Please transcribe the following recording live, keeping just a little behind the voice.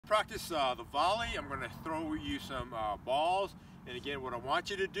practice the volley. I'm going to throw you some balls. And again, what I want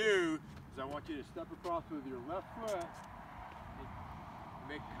you to do is I want you to step across with your left foot and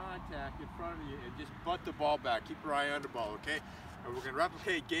make contact in front of you and just butt the ball back. Keep your eye on the ball, okay? And we're going to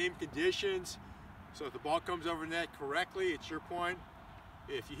replicate game conditions. So if the ball comes over net correctly, it's your point.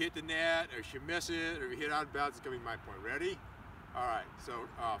 If you hit the net, or if you miss it, or you hit out of bounds, it's going to be my point. Ready? All right, so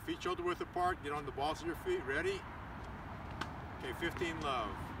feet shoulder width apart, get on the balls of your feet. Ready? Okay, 15 love.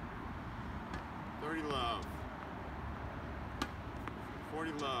 30 love.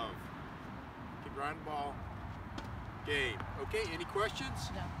 40 love. Keep grinding the ball. Game. Okay, any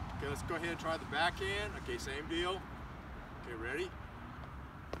questions? No. Okay, let's go ahead and try the backhand. Okay, same deal. Okay, ready?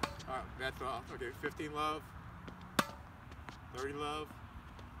 All right, that's off. Okay, 15 love. 30 love.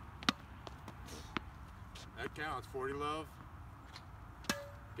 That counts. 40 love.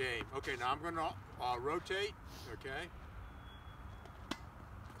 Game. Okay, now I'm going to rotate. Okay.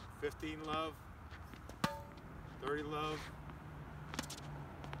 15 love. 30 love.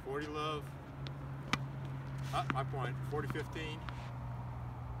 40 love. My point. 40-15.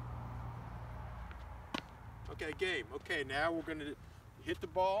 Okay, game. Okay, now we're going to hit the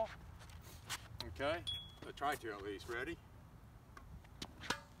ball. Okay. I'll try to at least. Ready?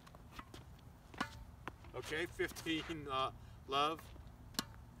 Okay, 15 love.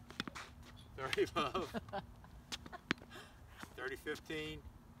 30 love. 30-15.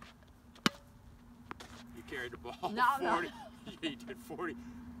 You carried the ball. No, 40. no. You did 40.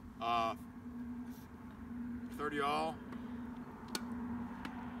 30 all.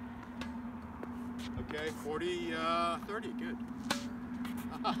 Okay, 40, 30, good.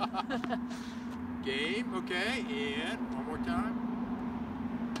 Game, okay, and one more time.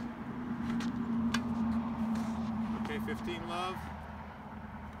 Okay, 15 love.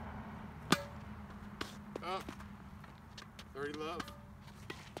 Up. 30 love.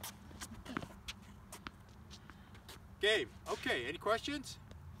 Game. Okay, any questions?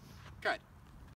 Cut.